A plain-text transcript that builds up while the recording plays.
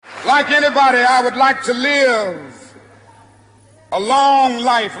Like anybody, I would like to live a long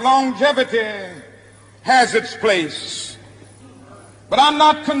life. Longevity has its place. But I'm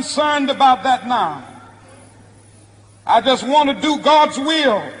not concerned about that now. I just want to do God's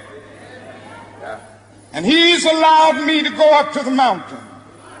will. And He's allowed me to go up to the mountain.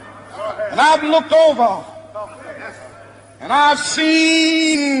 And I've looked over and I've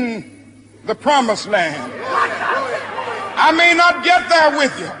seen the promised land. I may not get there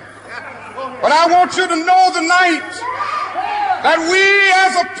with you, but I want you to know tonight that we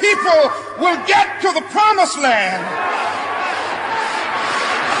as a people will get to the promised land.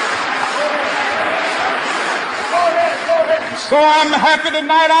 So I'm happy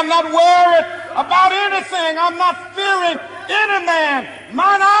tonight. I'm not worried about anything. I'm not fearing any man.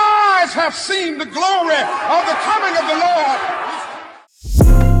 Mine eyes have seen the glory of the coming of the Lord.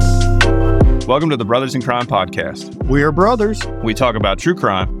 Welcome to the Brothers in Crime podcast. We are brothers. We talk about true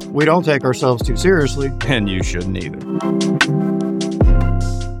crime. We don't take ourselves too seriously. And you shouldn't either.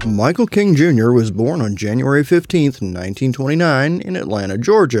 Michael King Jr. was born on January 15th, 1929 in Atlanta,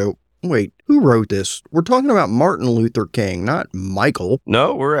 Georgia. Wait, who wrote this? We're talking about Martin Luther King, not Michael.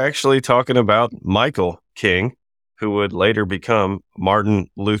 No, we're actually talking about Michael King, who would later become Martin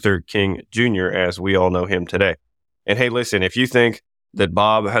Luther King Jr., as we all know him today. And hey, listen, if you think that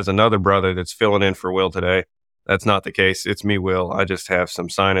Bob has another brother that's filling in for Will today, that's not the case. It's me, Will. I just have some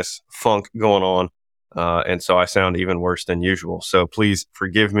sinus funk going on, and so I sound even worse than usual. So please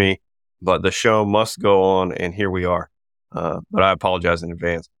forgive me, but the show must go on, and here we are. But I apologize in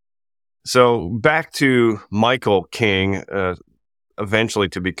advance. So back to Michael King, eventually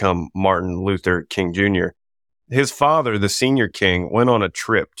to become Martin Luther King Jr. His father, the senior King, went on a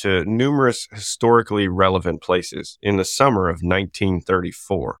trip to numerous historically relevant places in the summer of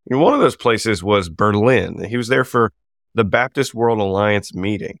 1934. And one of those places was Berlin. He was there for the Baptist World Alliance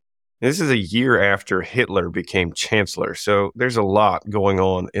meeting. This is a year after Hitler became chancellor, so there's a lot going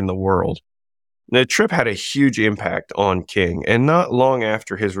on in the world. The trip had a huge impact on King, and not long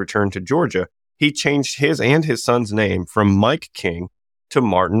after his return to Georgia, he changed his and his son's name from Mike King to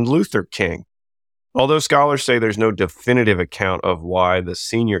Martin Luther King. Although scholars say there's no definitive account of why the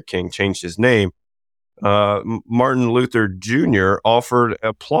senior King changed his name, Martin Luther Jr. offered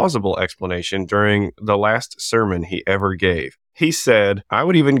a plausible explanation during the last sermon he ever gave. He said, "I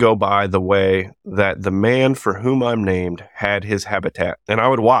would even go by the way that the man for whom I'm named had his habitat, and I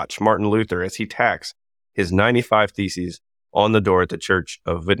would watch Martin Luther as he tacks his 95 Theses on the door at the Church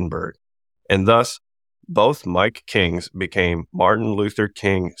of Wittenberg." And thus, both Mike Kings became Martin Luther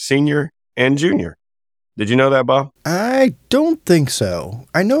King Sr. and Jr. Did you know that, Bob? I don't think so.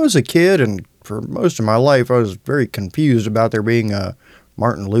 I know as a kid and for most of my life, I was very confused about there being a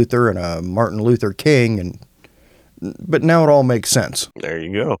Martin Luther and a Martin Luther King, but now it all makes sense. There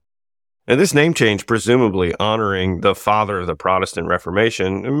you go. And this name change, presumably honoring the father of the Protestant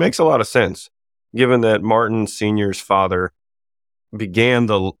Reformation, it makes a lot of sense, given that Martin Sr.'s father began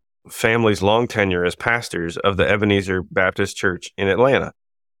the family's long tenure as pastors of the Ebenezer Baptist Church in Atlanta,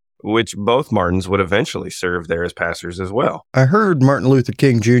 which both Martins would eventually serve there as pastors as well. I heard Martin Luther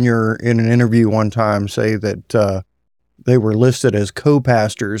King Jr. in an interview one time say that they were listed as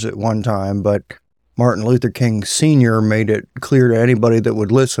co-pastors at one time, but Martin Luther King Sr. made it clear to anybody that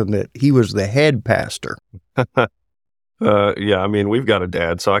would listen that he was the head pastor. Yeah, I mean, we've got a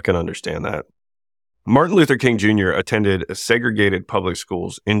dad, so I can understand that. Martin Luther King Jr. attended segregated public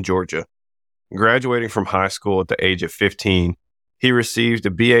schools in Georgia. Graduating from high school at the age of 15, he received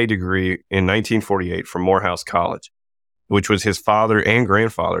a BA degree in 1948 from Morehouse College, which was his father and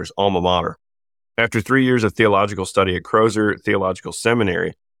grandfather's alma mater. After 3 years of theological study at Crozer Theological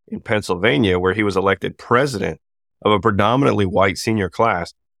Seminary in Pennsylvania, where he was elected president of a predominantly white senior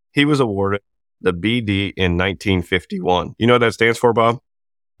class, he was awarded the BD in 1951. You know what that stands for, Bob?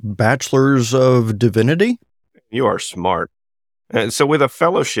 Bachelors of Divinity? You are smart. And so with a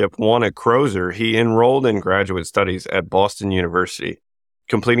fellowship won at Crozer, he enrolled in graduate studies at Boston University,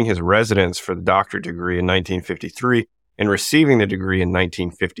 completing his residence for the doctorate degree in 1953 and receiving the degree in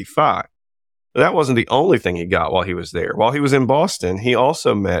 1955. That wasn't the only thing he got while he was there. While he was in Boston, he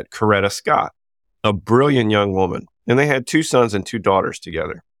also met Coretta Scott, a brilliant young woman, and they had 2 sons and 2 daughters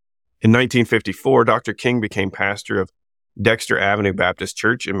together. In 1954, Dr. King became pastor of Dexter Avenue Baptist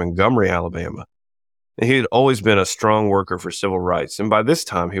Church in Montgomery, Alabama. And he had always been a strong worker for civil rights, and by this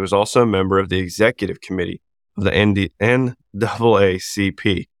time, he was also a member of the executive committee of the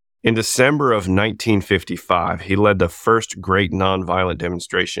NAACP. In December of 1955, he led the first great nonviolent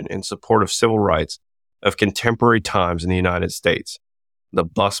demonstration in support of civil rights of contemporary times in the United States, the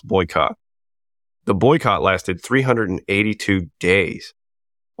bus boycott. The boycott lasted 382 days.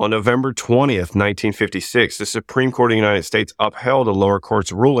 On November 20th, 1956, the Supreme Court of the United States upheld a lower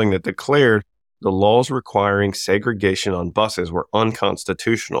court's ruling that declared the laws requiring segregation on buses were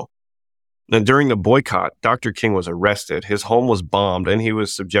unconstitutional. Now, during the boycott, Dr. King was arrested, his home was bombed, and he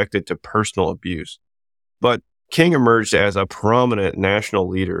was subjected to personal abuse. But King emerged as a prominent national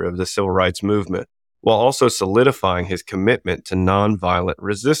leader of the civil rights movement, while also solidifying his commitment to nonviolent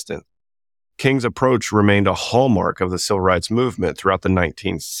resistance. King's approach remained a hallmark of the civil rights movement throughout the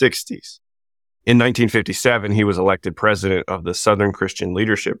 1960s. In 1957, he was elected president of the Southern Christian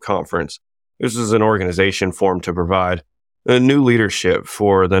Leadership Conference. This was an organization formed to provide a new leadership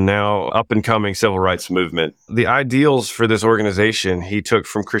for the now up-and-coming civil rights movement. The ideals for this organization he took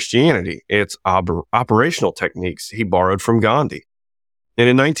from Christianity, its operational techniques he borrowed from Gandhi. And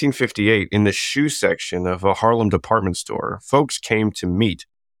in 1958, in the shoe section of a Harlem department store, folks came to meet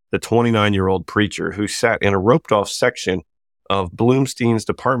the 29-year-old preacher who sat in a roped-off section of Bloomstein's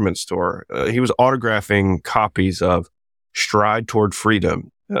department store. He was autographing copies of Stride Toward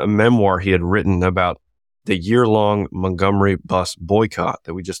Freedom, a memoir he had written about the year-long Montgomery bus boycott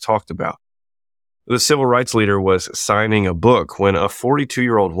that we just talked about. The civil rights leader was signing a book when a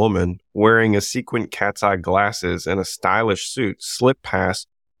 42-year-old woman wearing a sequined cat's eye glasses and a stylish suit slipped past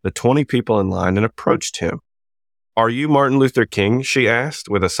the 20 people in line and approached him. "Are you Martin Luther King?" she asked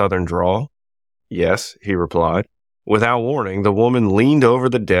with a southern drawl. "Yes," he replied. Without warning, the woman leaned over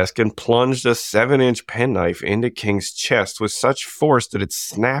the desk and plunged a 7-inch penknife into King's chest with such force that it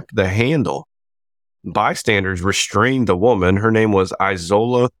snapped the handle. Bystanders restrained the woman, her name was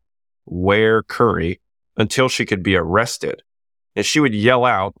Izola Ware Curry, until she could be arrested. And she would yell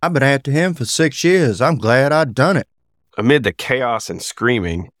out, "I've been after him for 6 years. I'm glad I done it." Amid the chaos and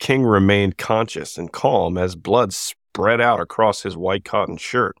screaming, King remained conscious and calm as blood spread out across his white cotton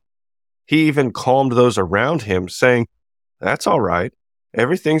shirt. He even calmed those around him, saying, "That's all right.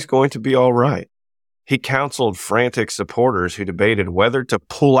 Everything's going to be all right." He counseled frantic supporters who debated whether to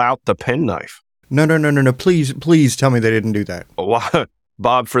pull out the penknife. No. Please tell me they didn't do that. Why,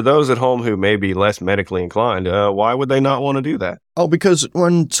 Bob, for those at home who may be less medically inclined, why would they not want to do that? Oh, because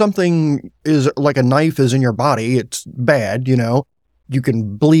when something is like a knife is in your body, it's bad, you know. You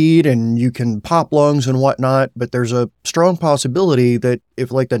can bleed and you can pop lungs and whatnot, but there's a strong possibility that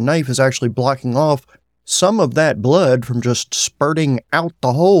if like the knife is actually blocking off some of that blood from just spurting out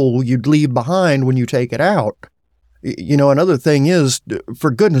the hole you'd leave behind when you take it out. You know, another thing is,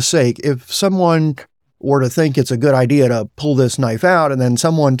 for goodness sake, if someone were to think it's a good idea to pull this knife out and then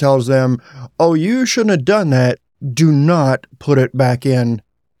someone tells them, "Oh, you shouldn't have done that," do not put it back in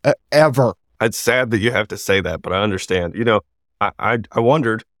ever. It's sad that you have to say that, but I understand. You know, I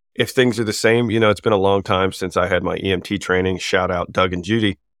wondered if things are the same. You know, it's been a long time since I had my EMT training. Shout out Doug and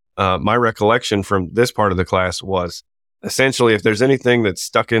Judy. My recollection from this part of the class was essentially if there's anything that's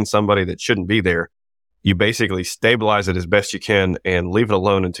stuck in somebody that shouldn't be there, you basically stabilize it as best you can and leave it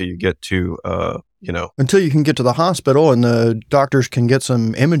alone until you get to, until you can get to the hospital and the doctors can get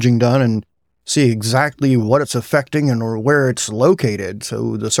some imaging done and see exactly what it's affecting and or where it's located.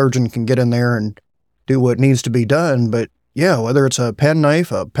 So the surgeon can get in there and do what needs to be done. But yeah, whether it's a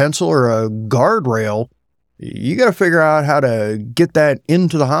penknife, a pencil, or a guardrail, you got to figure out how to get that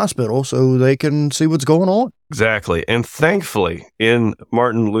into the hospital so they can see what's going on. Exactly. And thankfully, in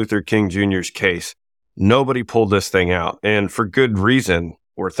Martin Luther King Jr.'s case, nobody pulled this thing out. And for good reason,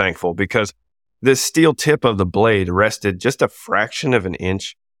 we're thankful, because the steel tip of the blade rested just a fraction of an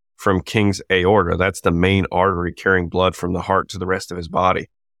inch from King's aorta. That's the main artery carrying blood from the heart to the rest of his body.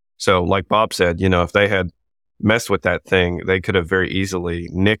 So like Bob said, if they had messed with that thing, they could have very easily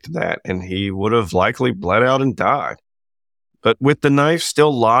nicked that and he would have likely bled out and died. But with the knife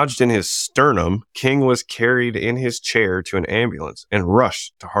still lodged in his sternum, King was carried in his chair to an ambulance and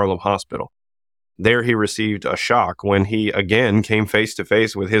rushed to Harlem Hospital. There he received a shock when he again came face to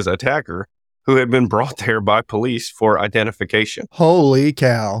face with his attacker, who had been brought there by police for identification. Holy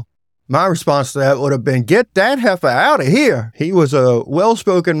cow. My response to that would have been, "Get that heifer out of here." He was a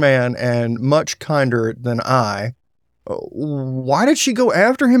well-spoken man and much kinder than I. Why did she go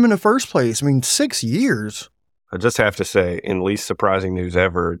after him in the first place? I mean, 6 years. I just have to say, in least surprising news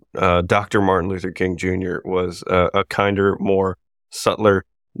ever, Dr. Martin Luther King Jr. was a kinder, more subtler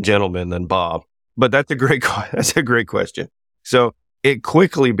gentleman than Bob. But that's a great question. So it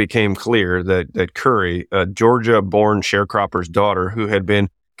quickly became clear that Curry, a Georgia-born sharecropper's daughter who had been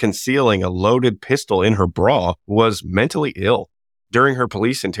concealing a loaded pistol in her bra, was mentally ill. During her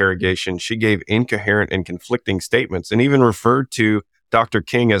police interrogation, she gave incoherent and conflicting statements and even referred to Dr.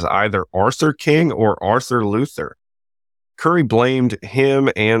 King as either Arthur King or Arthur Luther. Curry blamed him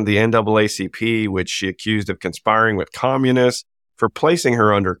and the NAACP, which she accused of conspiring with communists, for placing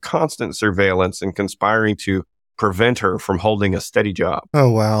her under constant surveillance and conspiring to prevent her from holding a steady job. Oh,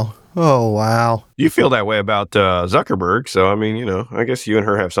 wow. Oh, wow. You feel that way about Zuckerberg, so I mean, I guess you and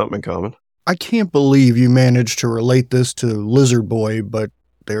her have something in common. I can't believe you managed to relate this to Lizard Boy, but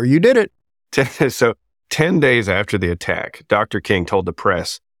there you did it. So 10 days after the attack, Dr. King told the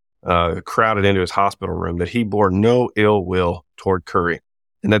press, crowded into his hospital room, that he bore no ill will toward Curry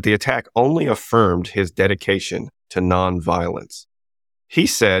and that the attack only affirmed his dedication to nonviolence. He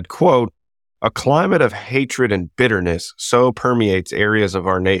said, quote, "A climate of hatred and bitterness so permeates areas of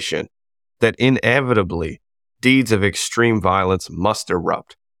our nation that inevitably deeds of extreme violence must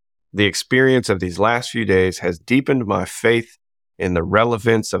erupt. The experience of these last few days has deepened my faith in the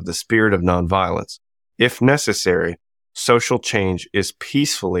relevance of the spirit of nonviolence. If necessary, social change is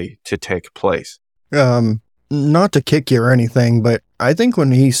peacefully to take place." Not to kick you or anything, but I think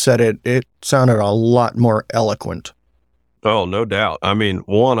when he said it, it sounded a lot more eloquent. Oh, no doubt. I mean,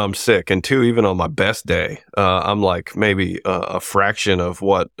 one, I'm sick, and two, even on my best day, I'm like maybe a fraction of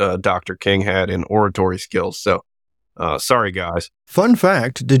what Dr. King had in oratory skills. So, sorry, guys. Fun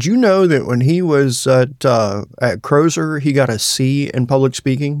fact, did you know that when he was at Crozer, he got a C in public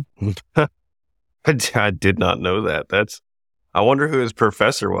speaking? I did not know that. I wonder who his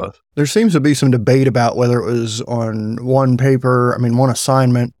professor was. There seems to be some debate about whether it was on one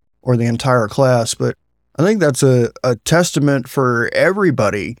assignment, or the entire class, but I think that's a testament for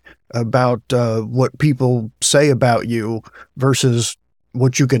everybody about what people say about you versus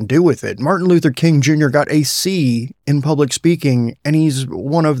what you can do with it. Martin Luther King Jr. got a C in public speaking, and he's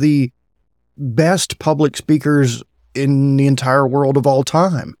one of the best public speakers in the entire world of all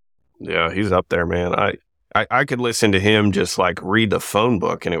time. Yeah, he's up there, man. I could listen to him just like read the phone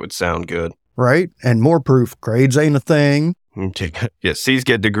book and it would sound good. Right? And more proof, grades ain't a thing. Yeah, C's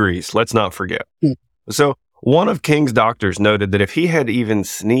get degrees. Let's not forget. So one of King's doctors noted that if he had even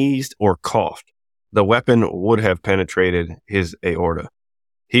sneezed or coughed, the weapon would have penetrated his aorta.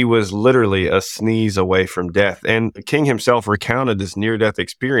 He was literally a sneeze away from death. And King himself recounted this near-death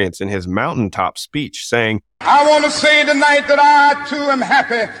experience in his mountaintop speech, saying, "I want to say tonight that I, too, am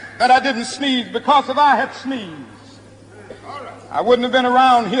happy that I didn't sneeze, because if I had sneezed, I wouldn't have been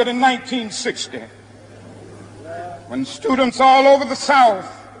around here in 1960, when students all over the South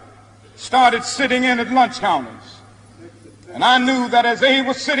started sitting in at lunch counters. And I knew that as they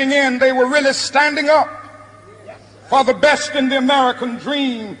were sitting in, they were really standing up for the best in the American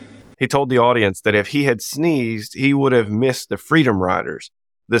dream." He told the audience that if he had sneezed, he would have missed the Freedom Riders,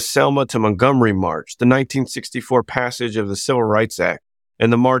 the Selma to Montgomery March, the 1964 passage of the Civil Rights Act,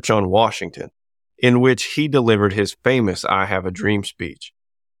 and the March on Washington, in which he delivered his famous "I Have a Dream" speech.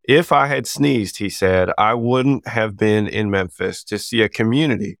 "If I had sneezed," he said, "I wouldn't have been in Memphis to see a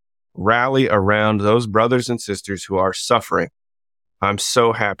community rally around those brothers and sisters who are suffering. I'm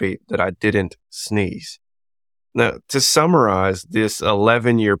so happy that I didn't sneeze." Now, to summarize this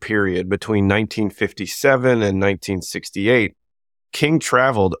 11-year period between 1957 and 1968, King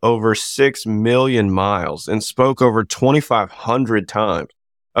traveled over 6 million miles and spoke over 2,500 times,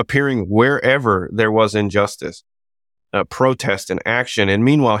 appearing wherever there was injustice, protest, and action. And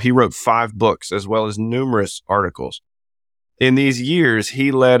meanwhile, he wrote 5 books as well as numerous articles. In these years,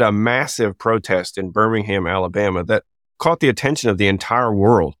 he led a massive protest in Birmingham, Alabama that caught the attention of the entire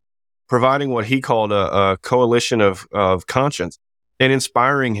world, providing what he called a coalition of conscience and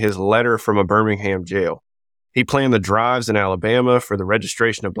inspiring his letter from a Birmingham jail. He planned the drives in Alabama for the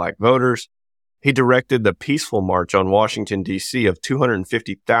registration of black voters. He directed the peaceful march on Washington, D.C. of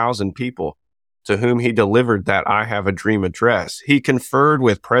 250,000 people to whom he delivered that "I Have a Dream" address. He conferred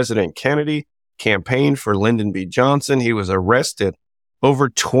with President Kennedy, campaigned for Lyndon B. Johnson. He was arrested over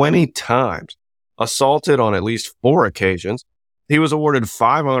 20 times, assaulted on at least 4 occasions. He was awarded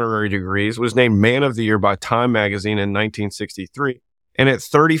 5 honorary degrees, was named Man of the Year by Time magazine in 1963. And at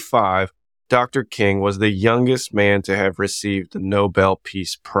 35, Dr. King was the youngest man to have received the Nobel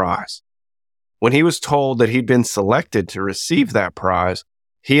Peace Prize. When he was told that he'd been selected to receive that prize,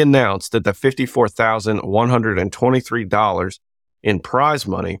 he announced that the $54,123 in prize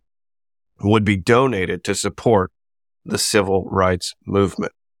money would be donated to support the civil rights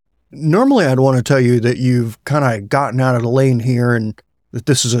movement. Normally, I'd want to tell you that you've kind of gotten out of the lane here and that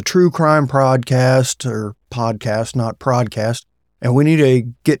this is a true crime podcast, not prodcast, and we need to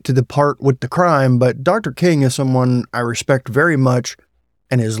get to the part with the crime. But Dr. King is someone I respect very much,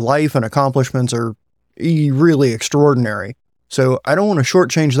 and his life and accomplishments are really extraordinary. So I don't want to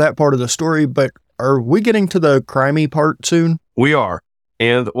shortchange that part of the story, but are we getting to the crimey part soon? We are.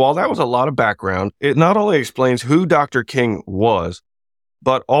 And while that was a lot of background, it not only explains who Dr. King was,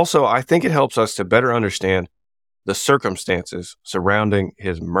 but also I think it helps us to better understand the circumstances surrounding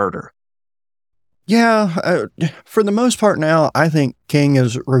his murder. Yeah, for the most part now, I think King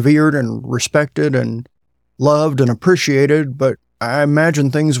is revered and respected and loved and appreciated, but I imagine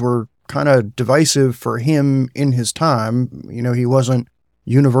things were kind of divisive for him in his time. He wasn't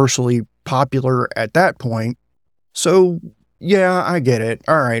universally popular at that point. So, yeah, I get it.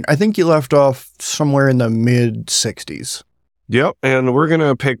 All right, I think you left off somewhere in the mid-60s. Yep, and we're going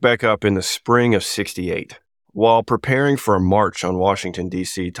to pick back up in the spring of 68. While preparing for a march on Washington,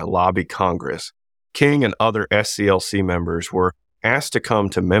 D.C. to lobby Congress, King and other SCLC members were asked to come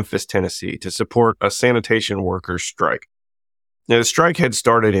to Memphis, Tennessee to support a sanitation workers' strike. Now, the strike had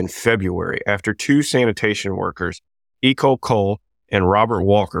started in February after two sanitation workers, Ecole Cole and Robert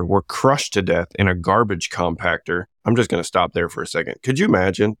Walker, were crushed to death in a garbage compactor. I'm just going to stop there for a second. Could you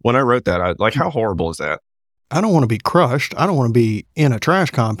imagine? When I wrote that, how horrible is that? I don't want to be crushed. I don't want to be in a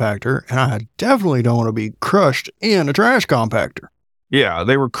trash compactor, and I definitely don't want to be crushed in a trash compactor. Yeah,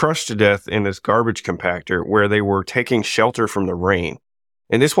 they were crushed to death in this garbage compactor where they were taking shelter from the rain.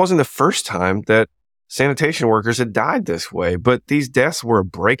 And this wasn't the first time that sanitation workers had died this way, but these deaths were a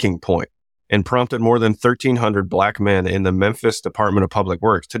breaking point and prompted more than 1,300 black men in the Memphis Department of Public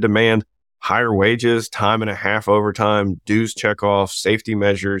Works to demand higher wages, time and a half overtime, dues checkoff, safety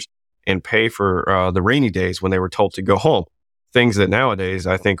measures, and pay for the rainy days when they were told to go home. Things that nowadays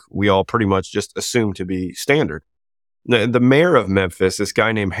I think we all pretty much just assume to be standard. The mayor of Memphis, this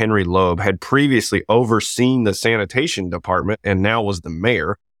guy named Henry Loeb, had previously overseen the sanitation department and now was the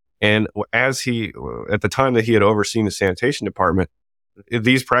mayor. And at the time that he had overseen the sanitation department,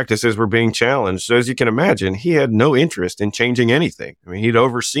 these practices were being challenged. So as you can imagine, he had no interest in changing anything. I mean, he'd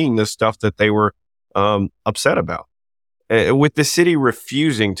overseen the stuff that they were upset about. With the city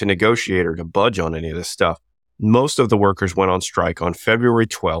refusing to negotiate or to budge on any of this stuff, most of the workers went on strike on February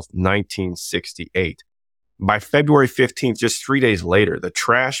 12th, 1968. By February 15th, just 3 days later, the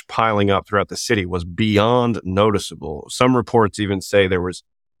trash piling up throughout the city was beyond noticeable. Some reports even say there was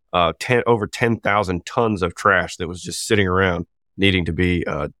over 10,000 tons of trash that was just sitting around needing to be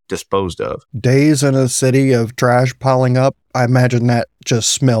disposed of. Days in a city of trash piling up, I imagine that just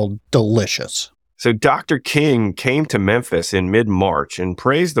smelled delicious. So Dr. King came to Memphis in mid-March and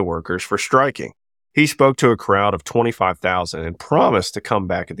praised the workers for striking. He spoke to a crowd of 25,000 and promised to come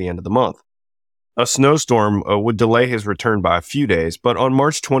back at the end of the month. A snowstorm would delay his return by a few days, but on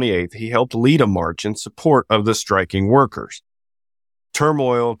March 28th, he helped lead a march in support of the striking workers.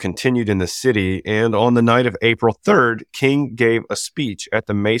 Turmoil continued in the city, and on the night of April 3rd, King gave a speech at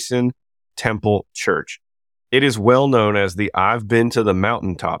the Mason Temple Church. It is well known as the I've Been to the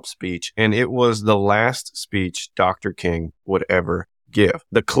Mountaintop speech, and it was the last speech Dr. King would ever give.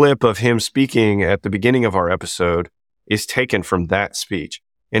 The clip of him speaking at the beginning of our episode is taken from that speech,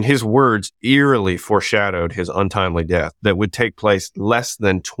 and his words eerily foreshadowed his untimely death that would take place less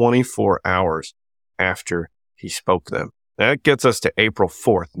than 24 hours after he spoke them. That gets us to April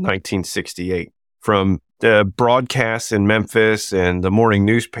 4th, 1968. From the broadcasts in Memphis and the morning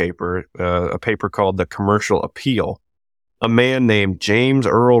newspaper, a paper called the Commercial Appeal, a man named James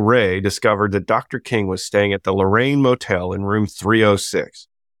Earl Ray discovered that Dr. King was staying at the Lorraine Motel in room 306.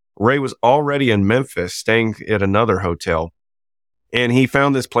 Ray was already in Memphis, staying at another hotel, and he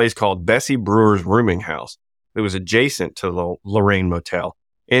found this place called Bessie Brewer's Rooming House. It was adjacent to the Lorraine Motel,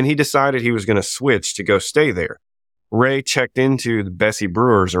 and he decided he was going to switch to go stay there. Ray checked into the Bessie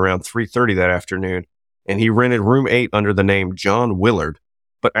Brewer's around 3:30 that afternoon, and he rented room 8 under the name John Willard,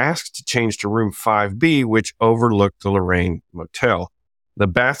 but asked to change to room 5B, which overlooked the Lorraine Motel. The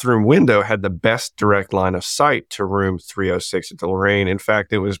bathroom window had the best direct line of sight to room 306 at the Lorraine. In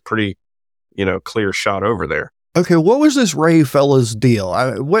fact, it was pretty, clear shot over there. Okay, what was this Ray fella's deal?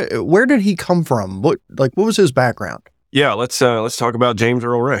 Where did he come from? What was his background? Yeah, let's talk about James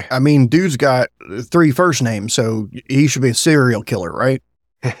Earl Ray. I mean, dude's got 3 first names, so he should be a serial killer, right?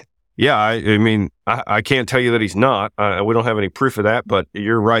 Yeah, I mean, I can't tell you that he's not. We don't have any proof of that, but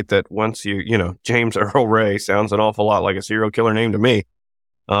you're right that once James Earl Ray sounds an awful lot like a serial killer name to me.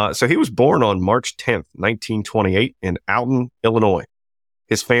 So he was born on March 10th, 1928 in Alton, Illinois.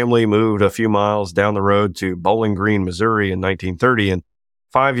 His family moved a few miles down the road to Bowling Green, Missouri in 1930, and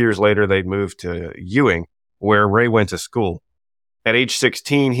 5 years later they'd moved to Ewing, where Ray went to school. At age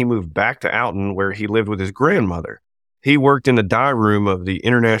 16, he moved back to Alton, where he lived with his grandmother. He worked in the dye room of the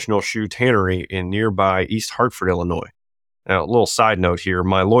International Shoe Tannery in nearby East Hartford, Illinois. Now, a little side note here,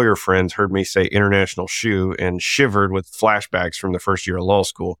 my lawyer friends heard me say International Shoe and shivered with flashbacks from the first year of law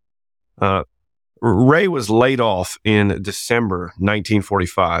school. Ray was laid off in December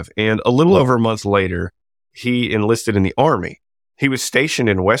 1945, and a little over a month later, he enlisted in the Army. He was stationed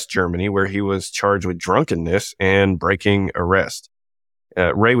in West Germany, where he was charged with drunkenness and breaking arrest.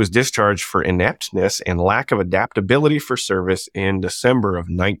 Ray was discharged for ineptness and lack of adaptability for service in December of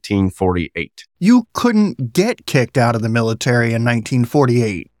 1948. You couldn't get kicked out of the military in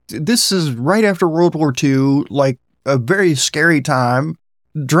 1948. This is right after World War II, like a very scary time.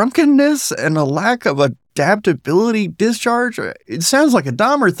 Drunkenness and a lack of adaptability discharge? It sounds like a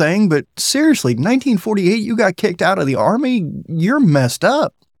Dahmer thing, but seriously, 1948, you got kicked out of the Army? You're messed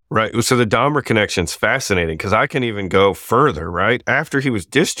up. Right. So the Dahmer connection's fascinating because I can even go further, right? After he was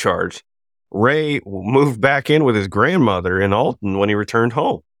discharged, Ray moved back in with his grandmother in Alton when he returned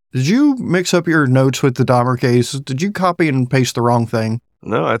home. Did you mix up your notes with the Dahmer case? Did you copy and paste the wrong thing?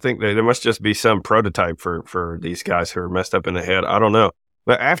 No, I think there must just be some prototype for these guys who are messed up in the head. I don't know.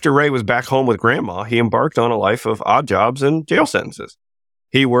 But after Ray was back home with Grandma, he embarked on a life of odd jobs and jail sentences.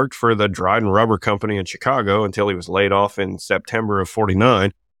 He worked for the Dryden Rubber Company in Chicago until he was laid off in September of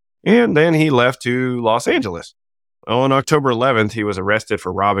 49. And then he left to Los Angeles. On October 11th, he was arrested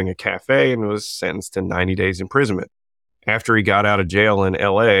for robbing a cafe and was sentenced to 90 days imprisonment. After he got out of jail in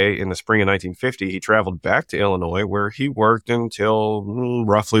L.A. in the spring of 1950, he traveled back to Illinois, where he worked until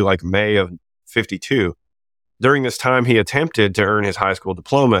roughly like May of 52. During this time, he attempted to earn his high school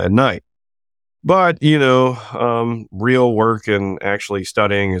diploma at night. But, real work and actually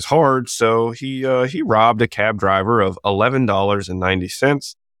studying is hard, so he robbed a cab driver of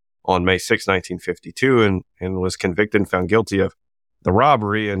 $11.90 on May 6, 1952, and was convicted and found guilty of the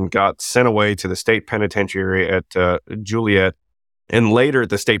robbery and got sent away to the state penitentiary at Joliet and later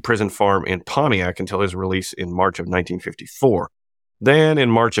at the state prison farm in Pontiac until his release in March of 1954. Then in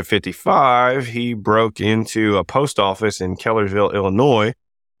March of 55, he broke into a post office in Kellersville, Illinois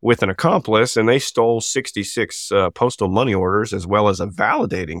with an accomplice, and they stole 66 postal money orders as well as a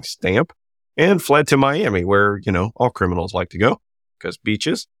validating stamp and fled to Miami, where, all criminals like to go because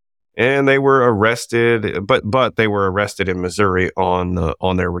beaches. And they were arrested, but they were arrested in Missouri on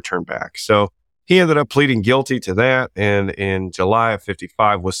their return back. So he ended up pleading guilty to that, and in July of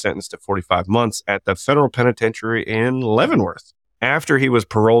 55 was sentenced to 45 months at the federal penitentiary in Leavenworth. After he was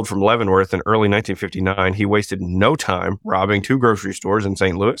paroled from Leavenworth in early 1959, he wasted no time robbing 2 grocery stores in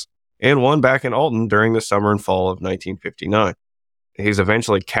St. Louis and one back in Alton during the summer and fall of 1959. He's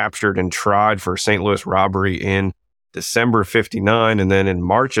eventually captured and tried for St. Louis robbery in December of 59, and then in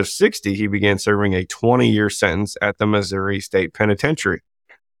March of 60, he began serving a 20-year sentence at the Missouri State Penitentiary.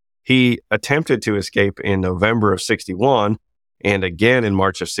 He attempted to escape in November of 61 and again in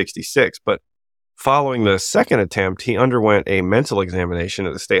March of 66, but following the second attempt, he underwent a mental examination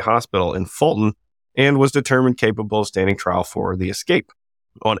at the state hospital in Fulton and was determined capable of standing trial for the escape.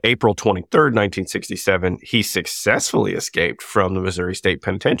 On April 23rd, 1967, he successfully escaped from the Missouri State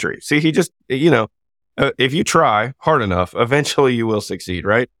Penitentiary. See, he just, if you try hard enough, eventually you will succeed,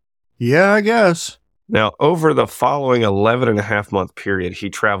 right? Yeah, I guess. Now, over the following 11 and a half month period, he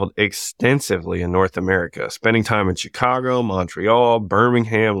traveled extensively in North America, spending time in Chicago, Montreal,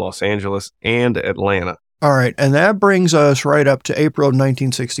 Birmingham, Los Angeles, and Atlanta. All right, and that brings us right up to April of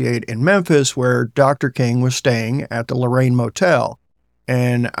 1968 in Memphis, where Dr. King was staying at the Lorraine Motel.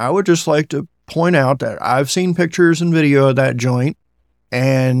 And I would just like to point out that I've seen pictures and video of that joint,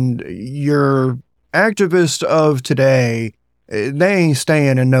 and your activists of today, they ain't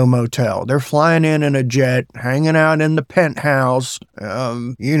staying in no motel. They're flying in a jet, hanging out in the penthouse.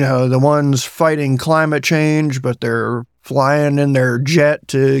 The ones fighting climate change, but they're flying in their jet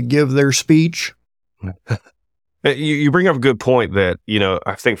to give their speech. You bring up a good point that,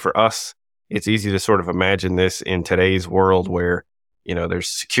 I think for us, it's easy to sort of imagine this in today's world where, there's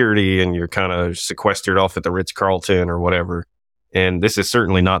security and you're kind of sequestered off at the Ritz-Carlton or whatever. And this is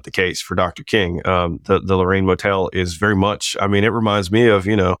certainly not the case for Dr. King. The Lorraine Motel is very much, it reminds me of,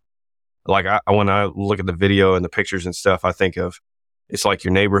 when I look at the video and the pictures and stuff, I think of, it's like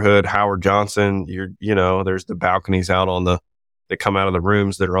your neighborhood, Howard Johnson, there's the balconies that come out of the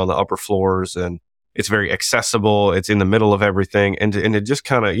rooms that are on the upper floors, and it's very accessible. It's in the middle of everything. And it just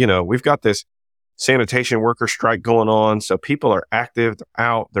kind of, we've got this sanitation worker strike going on. So people are active, they're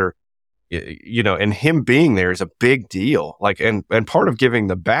out, and him being there is a big deal. And part of giving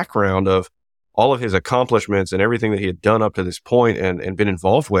the background of all of his accomplishments and everything that he had done up to this point and been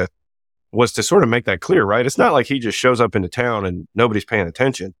involved with was to sort of make that clear, right? It's not like he just shows up into town and nobody's paying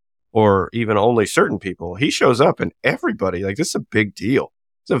attention, or even only certain people. He shows up and everybody, this is a big deal.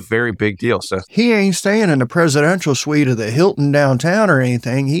 It's a very big deal. So he ain't staying in the presidential suite of the Hilton downtown or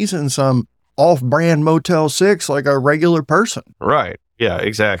anything. He's in some off-brand Motel 6 like a regular person. Right. Yeah,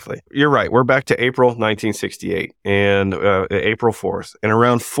 exactly. You're right. We're back to April 1968 and April 4th. And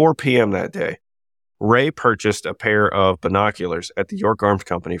around 4 p.m. that day, Ray purchased a pair of binoculars at the York Arms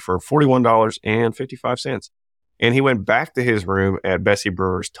Company for $41.55. And he went back to his room at Bessie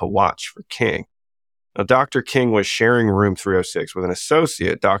Brewer's to watch for King. Now, Dr. King was sharing room 306 with an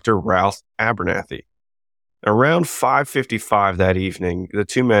associate, Dr. Ralph Abernathy. Around 5:55 that evening, the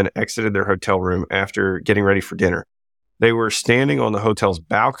two men exited their hotel room after getting ready for dinner. They were standing on the hotel's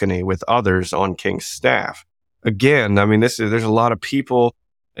balcony with others on King's staff. Again, I mean, there's a lot of people.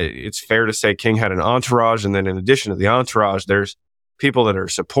 It's fair to say King had an entourage, and then in addition to the entourage, there's people that are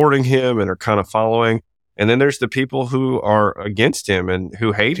supporting him and are kind of following. And then there's the people who are against him and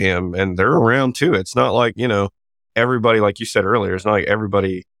who hate him, and they're around too. It's not like, everybody, like you said earlier, it's not like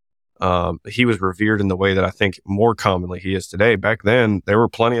everybody, he was revered in the way that I think more commonly he is today. Back then, there were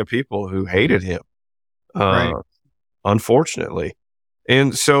plenty of people who hated him, Right. Unfortunately.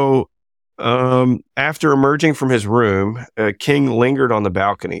 And so after emerging from his room, King lingered on the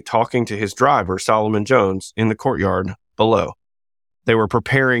balcony, talking to his driver, Solomon Jones, in the courtyard below. They were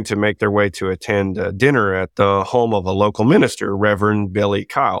preparing to make their way to attend dinner at the home of a local minister, Reverend Billy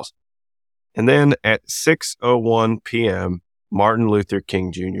Kyles. And then at 6:01 p.m., Martin Luther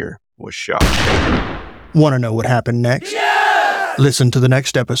King Jr. was shot. Want to know what happened next? Yeah! Listen to the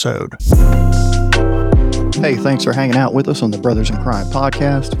next episode. Hey, thanks for hanging out with us on the Brothers in Crime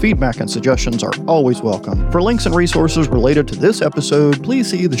podcast. Feedback and suggestions are always welcome. For links and resources related to this episode,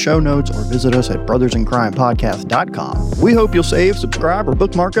 please see the show notes or visit us at brothersincrimepodcast.com. We hope you'll save, subscribe, or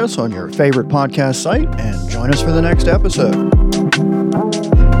bookmark us on your favorite podcast site and join us for the next episode.